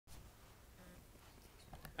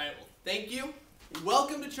Thank you.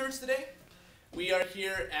 Welcome to church today. We are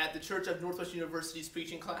here at the Church of Northwest University's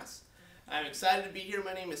preaching class. I'm excited to be here.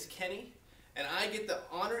 My name is Kenny, and I get the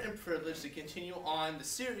honor and privilege to continue on the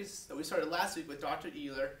series that we started last week with Dr.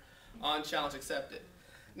 Ehler on Challenge Accepted.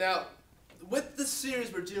 Now, with the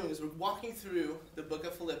series we're doing is we're walking through the book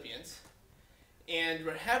of Philippians, and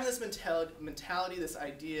we're having this mentality, this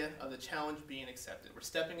idea of the challenge being accepted. We're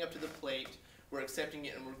stepping up to the plate, we're accepting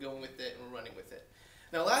it, and we're going with it, and we're running with it.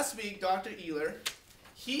 Now, last week, Dr. Ehler,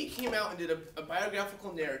 he came out and did a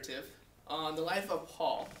biographical narrative on the life of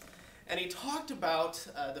Paul. And he talked about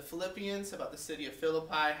the Philippians, about the city of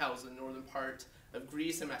Philippi, how it was the northern part of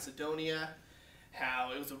Greece and Macedonia,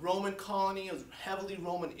 how it was a Roman colony, it was heavily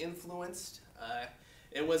Roman influenced.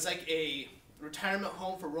 It was like a retirement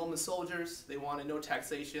home for Roman soldiers. They wanted no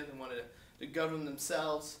taxation, they wanted to govern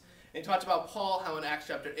themselves. And he talked about Paul, how in Acts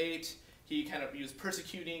chapter 8, he was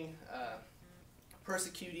persecuting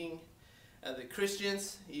the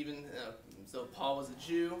Christians, even though Paul was a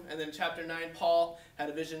Jew. And then in chapter 9, Paul had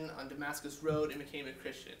a vision on Damascus Road and became a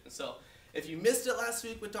Christian. And so if you missed it last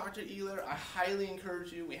week with Dr. Ehler, I highly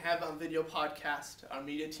encourage you. We have it on video podcast. Our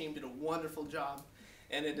media team did a wonderful job,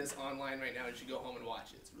 and it is online right now. You should go home and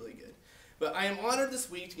watch it. It's really good. But I am honored this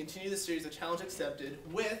week to continue the series of Challenge Accepted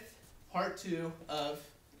with part 2 of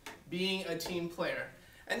being a team player.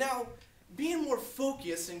 And now, being more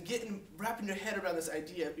focused and wrapping your head around this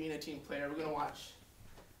idea of being a team player, we're going to watch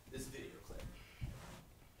this video clip.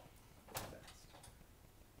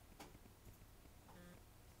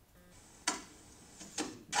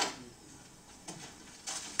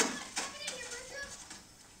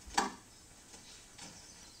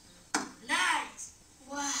 Nice!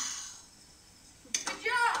 Wow! Good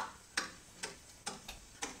job!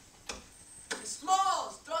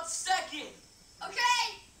 Smalls, throw it second. Okay!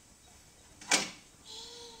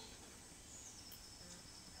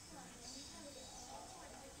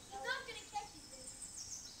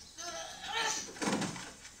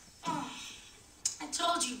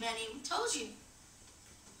 Benny, we told you.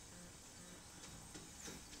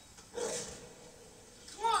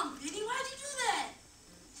 Come on, Benny, why'd you do that?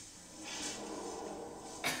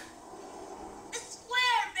 A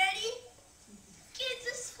square, Benny. Kid's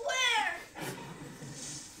a square.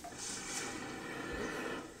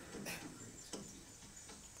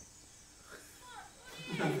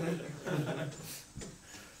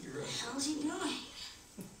 What the hell's he doing?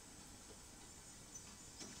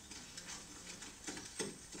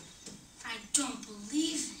 I don't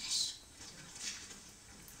believe this.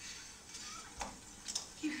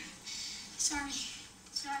 Here. Sorry.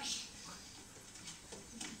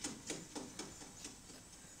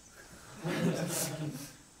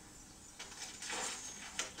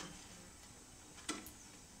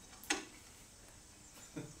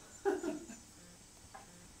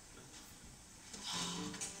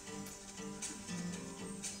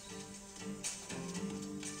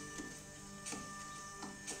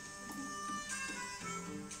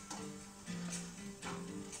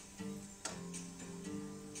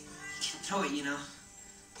 Throw it, you know.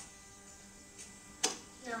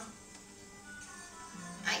 No.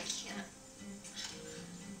 I can't.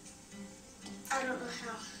 I don't know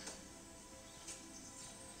how.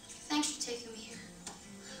 Thanks for taking me here.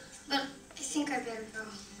 But I think I better go.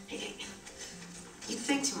 Hey, you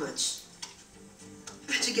think too much.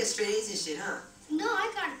 I bet you get straight A's and shit, huh? No, I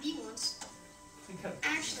got a B once.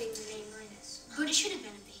 Actually, it was an A-, but it should have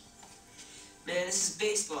been a B. Man, this is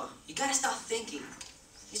baseball. You gotta stop thinking.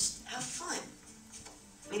 Just have fun.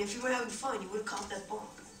 I mean, if you were having fun, you would have caught that ball.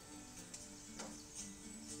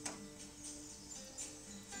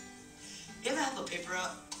 You ever help a paper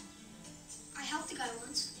out? I helped a guy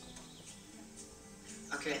once.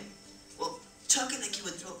 Okay. Well, chuck it like you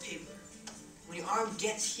would throw paper. When your arm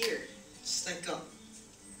gets here, just let go.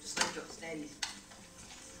 Just let go. Steady.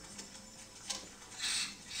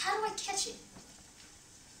 How do I catch it?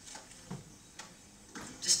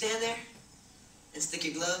 Just stand there and stick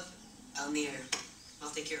your glove out in the air. I'll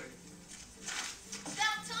take care of it.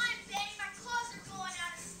 About time, Benny. My claws are going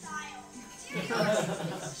out of style.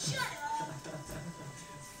 Seriously, shut up.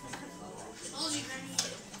 Told you, Benny.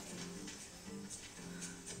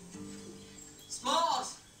 Smalls,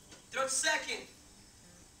 throw it second.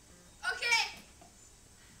 Okay.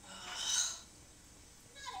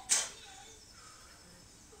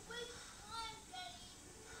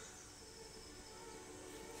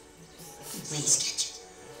 Please catch it.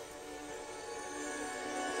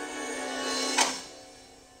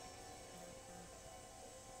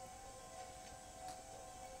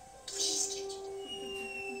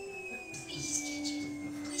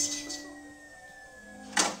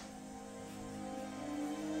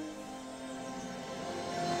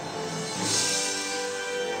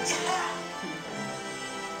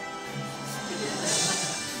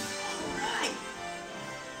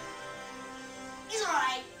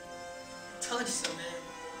 told you so, man.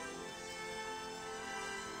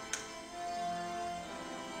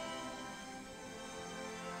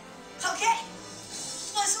 Okay,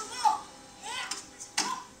 play some ball. Yeah, play some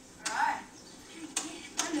ball. All right. Yeah,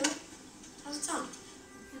 I know it. How's it sound?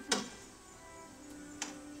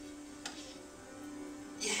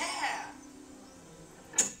 Yeah.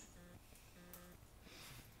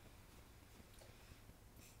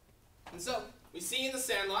 And so, we see in the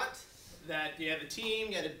Sandlot that you have a team,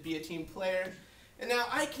 you got to be a team player. And now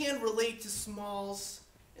I can relate to Smalls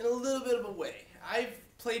in a little bit of a way. I've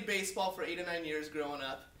played baseball for 8 or 9 years growing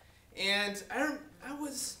up, and I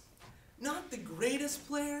was not the greatest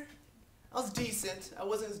player. I was decent. I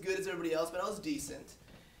wasn't as good as everybody else, but I was decent.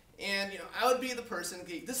 And, I would be the person,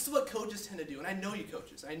 okay, this is what coaches tend to do, and I know you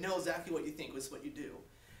coaches. I know exactly what you think is what you do.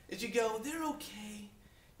 Is you go, they're okay.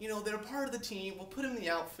 They're part of the team. We'll put them in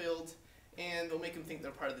the outfield, and we'll make them think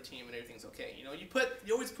they're part of the team, and everything's okay. You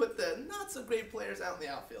always put the not so great players out in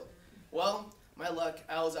the outfield. Well, my luck,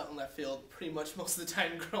 I was out in left field pretty much most of the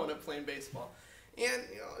time growing up playing baseball. And,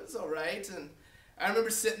 it was all right. And I remember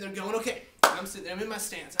sitting there going, okay, I'm sitting there, I'm in my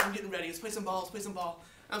stance, I'm getting ready, let's play some ball, let's play some ball.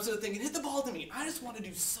 I'm sort of thinking, hit the ball to me. I just want to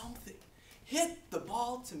do something. Hit the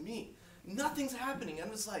ball to me. Nothing's happening. I'm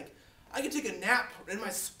just like, I could take a nap in my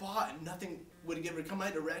spot and nothing would ever come my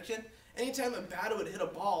direction. Anytime a batter would hit a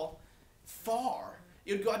ball far,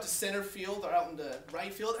 it would go out to center field or out into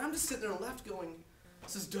right field. And I'm just sitting there left going,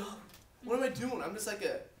 this is dumb. What am I doing? I'm just like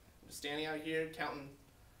I'm just standing out here counting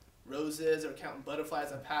roses or counting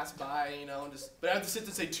butterflies that pass by, but I have to sit there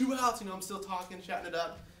and say 2 outs, I'm still talking, shouting it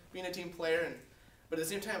up, being a team player. But at the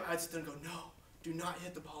same time, I'd sit there and go, no, do not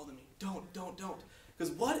hit the ball to me. Don't.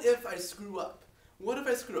 Because what if I screw up? What if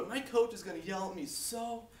I screw up? My coach is going to yell at me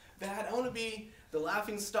so bad. I want to be the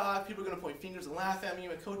laughing stock. People are going to point fingers and laugh at me.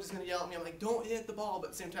 My coach is going to yell at me. I'm like, don't hit the ball.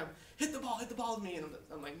 But at the same time, hit the ball to me. And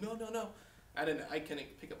I'm like, no. I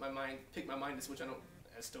couldn't pick my mind to switch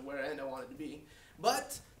as to where I wanted to be.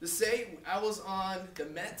 But to say I was on the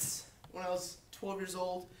Mets when I was 12 years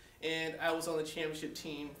old, and I was on the championship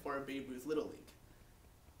team for Babe Ruth Little League.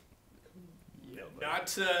 I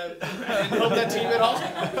didn't help that team at all.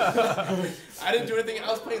 I didn't do anything. I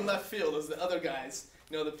was playing left field as the other guys,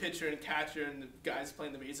 the pitcher and catcher and the guys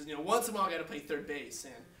playing the bases. Once in a while I got to play third base,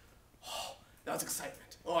 and that was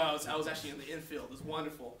excitement. I was actually in the infield. It was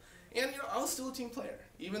wonderful. And I was still a team player.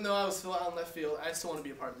 Even though I was still out in left field, I still want to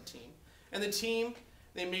be a part of the team. And the team,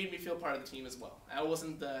 they made me feel part of the team as well. I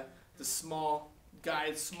wasn't the small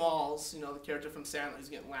guy, Smalls, the character from Sandlot who's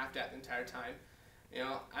getting laughed at the entire time.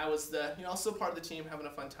 I was still part of the team, having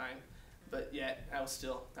a fun time, but yet I was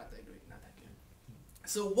still not that great, not that good.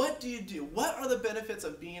 So what do you do? What are the benefits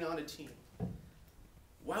of being on a team?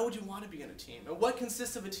 Why would you want to be on a team? And what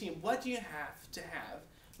consists of a team? What do you have to have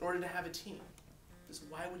in order to have a team? Just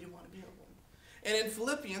why would you want to be on one? And in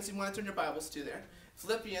Philippians, you want to turn your Bibles to there.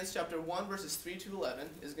 Philippians chapter 1, verses 3 to 11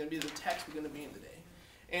 is going to be the text we're going to be in today.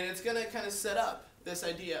 And it's going to kind of set up this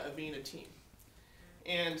idea of being a team.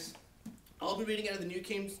 And I'll be reading out of the New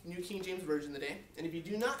King James Version today, and if you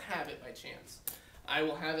do not have it by chance, I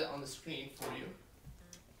will have it on the screen for you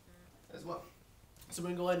as well. So we're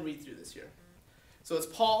going to go ahead and read through this here. So it's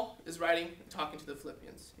Paul is writing and talking to the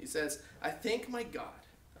Philippians. He says, I thank my God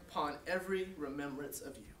upon every remembrance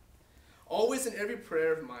of you, always in every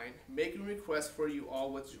prayer of mine, making requests for you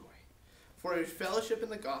all with joy, for your fellowship in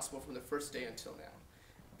the gospel from the first day until now,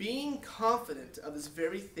 being confident of this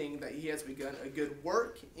very thing that he has begun a good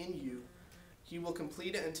work in you, he will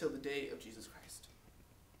complete it until the day of Jesus Christ.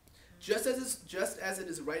 Just as it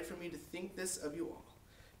is right for me to think this of you all,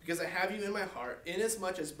 because I have you in my heart,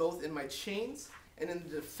 inasmuch as both in my chains and in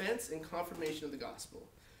the defense and confirmation of the gospel,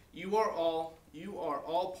 you are all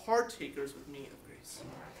partakers with me of grace.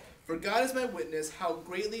 For God is my witness, how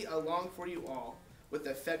greatly I long for you all with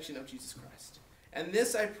the affection of Jesus Christ. And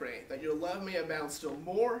this I pray, that your love may abound still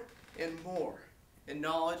more and more in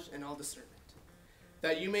knowledge and all discernment,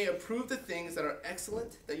 that you may approve the things that are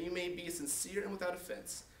excellent, that you may be sincere and without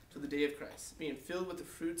offense to the day of Christ, being filled with the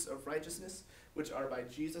fruits of righteousness, which are by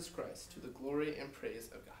Jesus Christ, to the glory and praise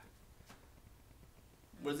of God.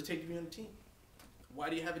 What does it take to be on a team? Why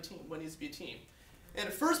do you have a team? What needs to be a team? And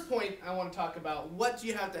the first point I want to talk about, what do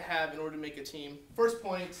you have to have in order to make a team? First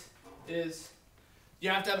point is you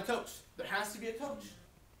have to have a coach. There has to be a coach.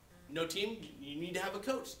 No team, you need to have a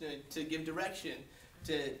coach to give direction,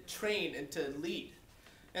 to train, and to lead.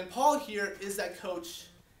 And Paul here is that coach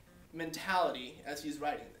mentality as he's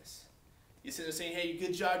writing this. He's sitting there saying, hey,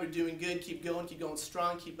 good job, you're doing good, keep going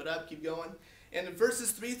strong, keep it up, keep going. And in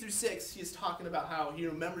verses 3 through 6, he's talking about how he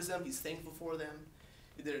remembers them, he's thankful for them.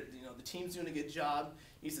 the team's doing a good job.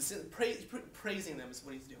 He's praising them is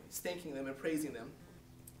what he's doing. He's thanking them and praising them.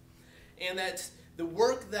 And that the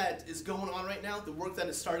work that is going on right now, the work that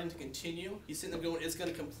is starting to continue, he's sitting there going, it's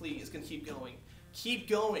going to complete, it's going to keep going. Keep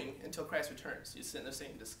going until Christ returns. He's sitting there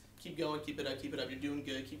saying, just keep going, keep it up, you're doing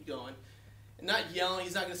good, keep going. And not yelling,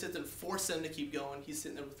 he's not going to sit there and force them to keep going. He's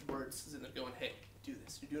sitting there with words, sitting there going, hey, do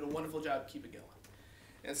this. You're doing a wonderful job, keep it going.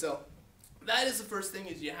 And so that is the first thing,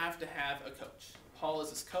 is you have to have a coach. Paul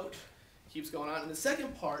is his coach, keeps going on. And the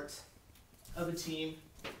second part of a team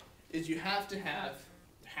is there has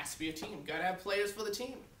to be a team. Got to have players for the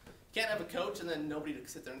team. You can't have a coach and then nobody to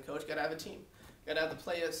sit there and coach. Got to have a team. Got to have the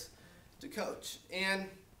players to coach. And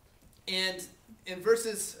in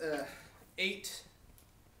verses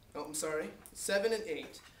 7 and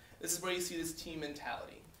 8, this is where you see this team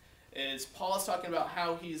mentality. Is Paul is talking about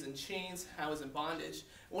how he's in chains, how he's in bondage.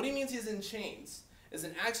 What he means he's in chains is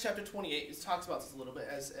in Acts chapter 28, he talks about this a little bit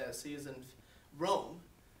as he is in Rome.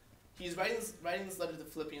 He's writing this letter to the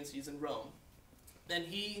Philippians, he's in Rome. Then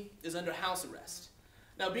he is under house arrest.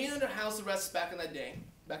 Now, being under house arrest back in that day,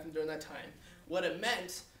 during that time, what it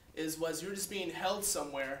meant was you were just being held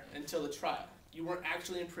somewhere until the trial. You weren't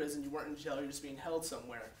actually in prison, you weren't in jail, you're just being held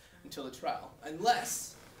somewhere until the trial.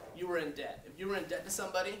 Unless you were in debt. If you were in debt to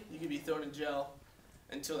somebody, you could be thrown in jail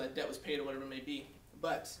until that debt was paid or whatever it may be.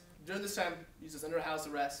 But during this time, he's just under house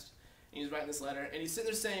arrest, and he's writing this letter, and he's sitting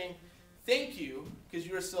there saying, thank you, because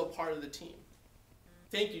you are still part of the team.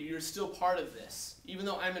 Thank you, you're still part of this. Even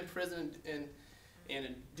though I'm in prison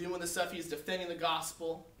and doing the stuff, he's defending the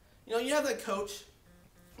gospel. You know, you have that coach,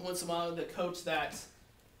 once in a while, the coach that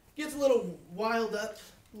gets a little wild up.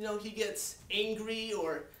 You know, he gets angry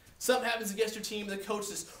or something happens against your team, the coach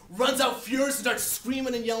just runs out furious and starts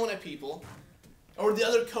screaming and yelling at people. Or the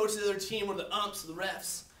other coach of the other team, or the umps, or the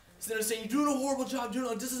refs, sitting there saying, you're doing a horrible job,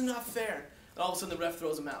 this is not fair. And all of a sudden the ref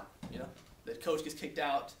throws him out. You know, the coach gets kicked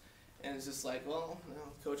out. And it's just like, well,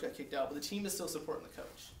 the coach got kicked out, but the team is still supporting the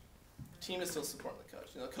coach. The team is still supporting the coach.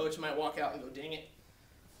 You know, the coach might walk out and go, dang it,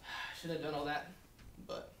 should have done all that.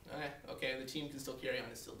 But, okay, the team can still carry on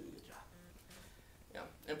and still do a good job. Yeah.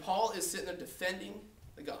 And Paul is sitting there defending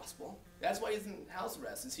the gospel. That's why he's in house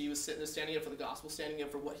arrest, is he was sitting there standing up for the gospel, standing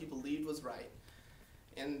up for what he believed was right.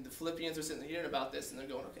 And the Philippians are sitting there hearing about this, and they're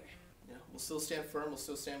going, okay, we'll still stand firm, we'll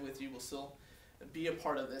still stand with you, we'll still be a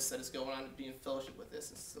part of this that is going on, be in fellowship with this,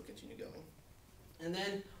 and still continue going. And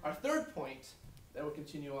then our third point that will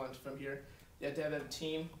continue on from here, you have to have a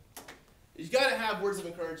team. You got to have words of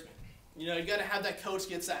encouragement. You know, you got to have that coach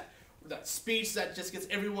gets that speech that just gets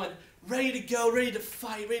everyone ready to go, ready to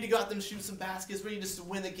fight, ready to go out there and shoot some baskets, ready just to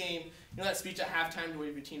win the game. You know that speech at halftime where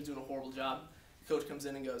your team's doing a horrible job? The coach comes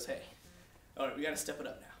in and goes, hey, all right, we got to step it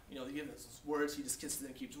up now. You know, they give us those words, he just gets there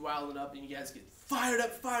and keeps riling up, and you guys get fired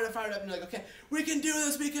up, and you're like, okay, we can do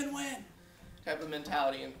this, we can win. Type of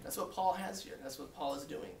mentality, and that's what Paul has here. That's what Paul is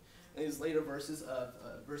doing in these later verses of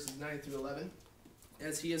verses 9 through 11,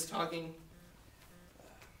 as he is talking.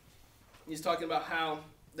 He's talking about how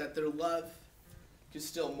that their love can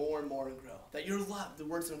still more and more grow. That your love, the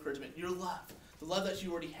words of encouragement, your love, the love that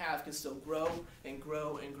you already have can still grow and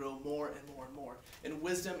grow and grow more and more and more in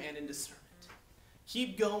wisdom and in discernment.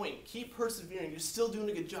 Keep going. Keep persevering. You're still doing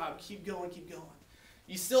a good job. Keep going. Keep going.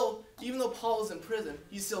 You still, even though Paul is in prison,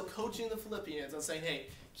 he's still coaching the Philippians and saying, hey,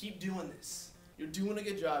 keep doing this. You're doing a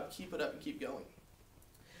good job. Keep it up and keep going.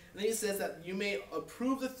 And then he says that you may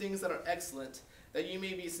approve the things that are excellent, that you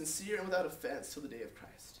may be sincere and without offense till the day of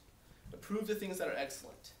Christ. Approve the things that are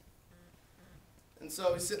excellent. And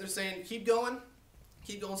so he's sitting there saying, keep going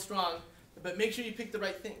strong, but make sure you pick the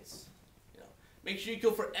right things. Make sure you go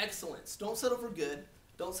for excellence. Don't settle for good.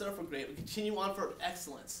 Don't settle for great. But continue on for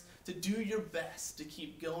excellence. To do your best. To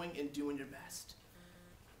keep going and doing your best.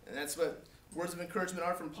 And that's what words of encouragement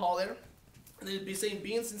are from Paul there. And they'd be saying,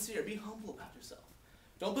 being sincere. Be humble about yourself.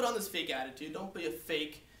 Don't put on this fake attitude. Don't be a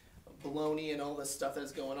fake baloney and all this stuff that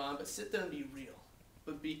is going on. But sit there and be real.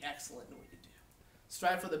 But be excellent in what you do.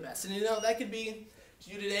 Strive for the best. And that could be to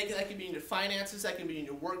you today. That could be in your finances. That can be in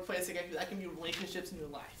your workplace. That can be relationships in your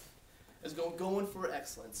life. Is going for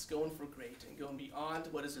excellence, going for great, and going beyond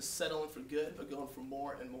what is just settling for good, but going for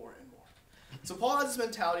more and more and more. So Paul has this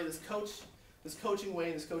mentality, this coaching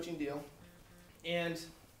way, this coaching deal. And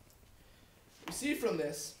we see from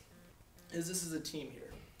this is a team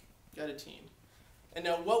here. Got a team. And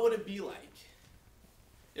now what would it be like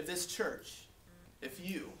if this church, if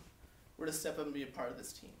you were to step up and be a part of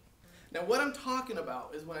this team? Now what I'm talking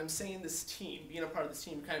about is when I'm saying this team, being a part of this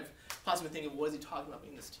team, kind of possibly thinking, what is he talking about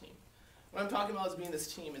being this team? What I'm talking about is being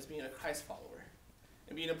this team, is being a Christ follower.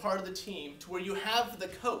 And being a part of the team to where you have the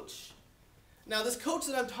coach. Now this coach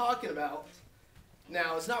that I'm talking about,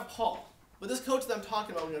 Now, it's not Paul, but this coach that I'm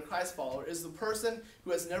talking about when you're a Christ follower is the person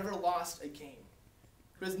who has never lost a game,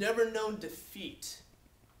 who has never known defeat,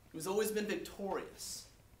 who's always been victorious.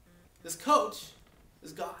 This coach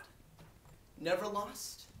is God. Never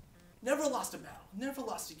lost a battle, never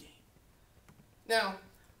lost a game. Now,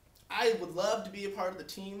 I would love to be a part of the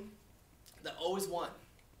team that always won.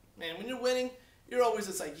 Man, when you're winning, you're always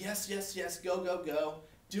just like, yes, yes, yes, go, go, go.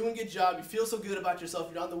 Doing a good job. You feel so good about yourself.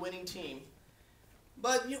 You're on the winning team.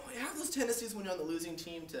 But you have those tendencies when you're on the losing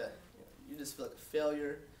team to, you just feel like a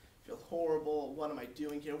failure, feel horrible. What am I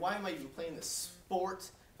doing here? Why am I even playing this sport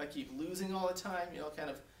if I keep losing all the time? Kind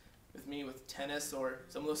of with me with tennis or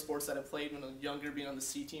some of those sports that I played when I was younger, being on the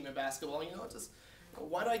C team in basketball. Just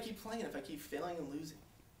why do I keep playing if I keep failing and losing?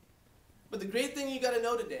 But the great thing you got to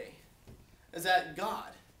know today is that God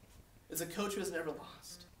is a coach who has never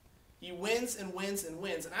lost. He wins and wins and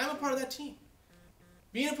wins, and I'm a part of that team.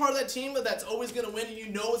 Being a part of that team that's always going to win and you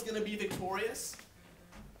know is going to be victorious,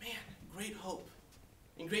 man, great hope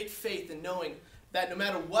and great faith in knowing that no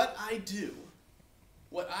matter what I do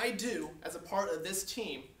as a part of this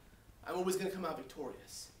team, I'm always going to come out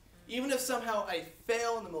victorious. Even if somehow I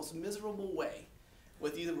fail in the most miserable way,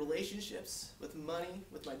 with either relationships, with money,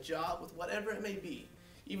 with my job, with whatever it may be,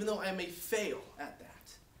 even though I may fail at that,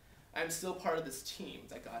 I'm still part of this team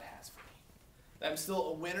that God has for me. That I'm still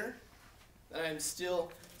a winner, that I'm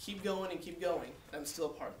still keep going, and I'm still a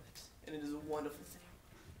part of it. And it is a wonderful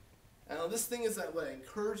thing. Now this thing is what I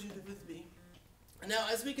encourage you to be. And now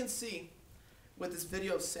as we can see with this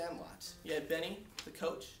video of Sandlot, you had Benny, the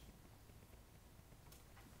coach.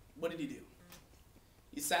 What did he do?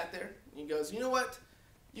 He sat there and he goes, you know what?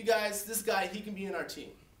 You guys, this guy, he can be in our team.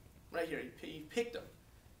 Right here, he picked him.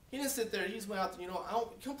 He didn't sit there, he just went out there,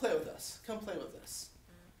 come play with us. Come play with us.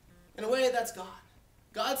 In a way, that's God.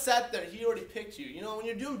 God sat there, he already picked you. When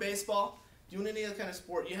you're doing baseball, doing any other kind of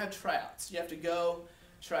sport, you have tryouts. You have to go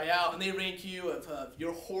try out, and they rank you of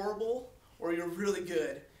you're horrible or you're really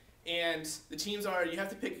good. And the teams are, you have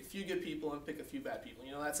to pick a few good people and pick a few bad people.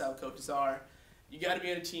 That's how coaches are. You got to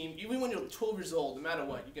be on a team. Even when you're 12 years old, no matter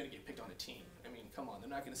what, you're going to get picked on a team. Come on, they're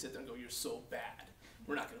not going to sit there and go, you're so bad.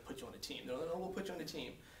 We're not going to put you on a team. No, we'll put you on a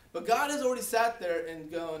team. But God has already sat there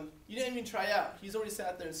and gone, you didn't even try out. He's already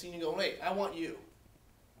sat there and seen you go, wait, I want you.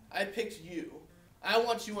 I picked you. I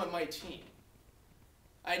want you on my team.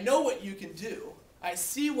 I know what you can do. I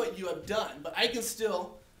see what you have done, but I can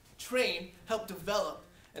still train, help develop,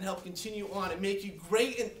 and help continue on and make you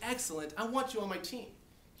great and excellent. I want you on my team.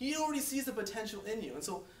 He already sees the potential in you. And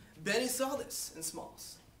so Benny saw this in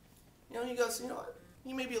Smalls. He goes, you know what?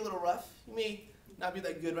 He may be a little rough. He may not be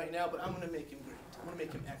that good right now, but I'm going to make him great. I'm going to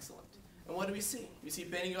make him excellent. And what do we see? We see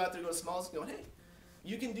Benny go out there, go to Smalls, and go, hey,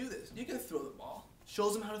 you can do this. You can throw the ball.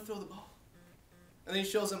 Shows him how to throw the ball. And then he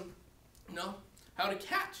shows him, how to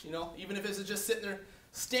catch, even if it's just sitting there,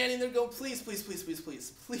 standing there going, please, please, please, please,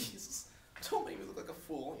 please, please, don't make me look like a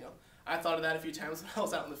fool, I thought of that a few times when I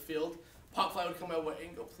was out in the field. Pop fly would come my way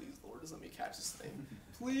and go, please, Lord, just let me catch this thing.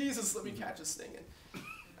 Please, just let me catch this thing. And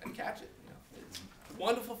I'd catch it. It's a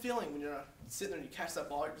wonderful feeling when you're sitting there and you catch that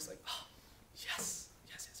ball. You're just like, oh, yes,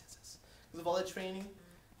 yes, yes, yes, yes. Because of all the training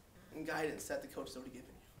and guidance that the coach has already given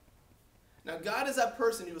you. Now, God is that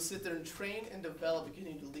person who will sit there and train and develop and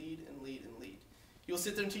continue to lead and lead and lead. He will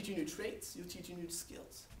sit there and teach you new traits. He'll teach you new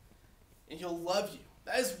skills. And he'll love you.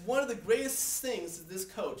 That is one of the greatest things that this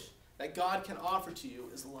coach, that God can offer to you,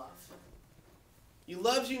 is love. He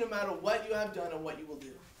loves you no matter what you have done and what you will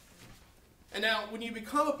do. And now, when you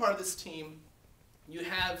become a part of this team, you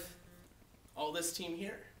have all this team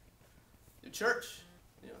here. The church,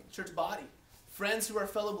 the church body. Friends who are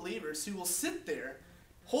fellow believers who will sit there,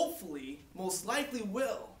 hopefully, most likely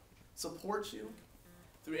will, support you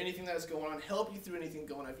through anything that is going on, help you through anything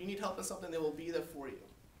going on. If you need help in something, they will be there for you.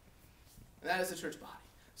 And that is the church body.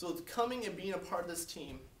 So coming and being a part of this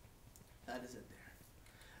team, that is it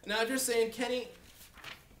there. Now, if you're saying, Kenny,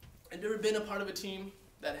 I've never been a part of a team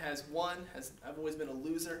that has won, I've always been a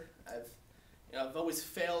loser, I've always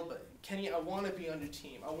failed, but Kenny, I want to be on your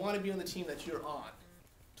team. I want to be on the team that you're on,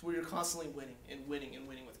 to where you're constantly winning and winning and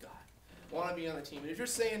winning with God. I want to be on the team. And if you're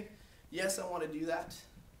saying, yes, I want to do that,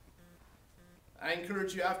 I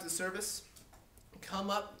encourage you after the service, come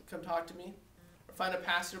talk to me, or find a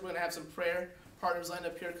pastor. We're going to have some prayer partners lined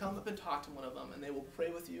up here. Come up and talk to one of them, and they will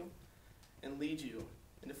pray with you and lead you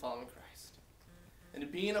into following Christ. And to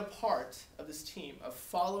being a part of this team, of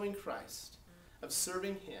following Christ, of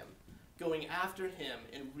serving him, going after him,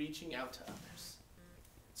 and reaching out to others.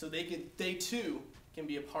 So they too can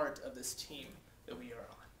be a part of this team that we are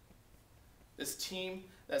on. This team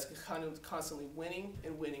that's constantly winning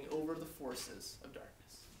and winning over the forces of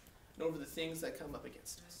darkness. and over the things that come up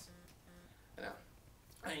against us. And now,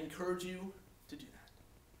 I encourage you to do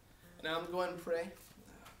that. And now I'm going to go ahead and pray.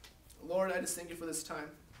 Lord, I just thank you for this time.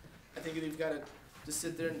 I think that we've got to just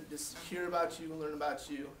sit there and just hear about you and learn about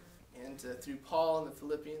you. And through Paul and the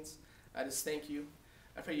Philippians, I just thank you.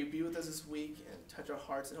 I pray you be with us this week and touch our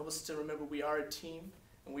hearts and help us to remember we are a team,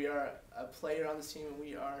 and we are a player on this team, and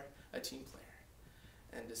we are a team player.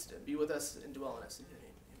 And just be with us and dwell in us in your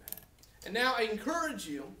name. Amen. And now I encourage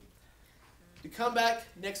you to come back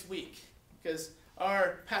next week, because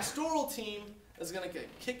our pastoral team is going to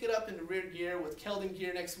kick it up into rear gear with Keldon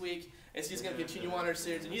gear next week, and so he's going to continue on our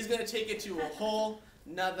series, and he's going to take it to a whole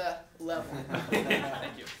nother level.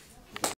 Thank you.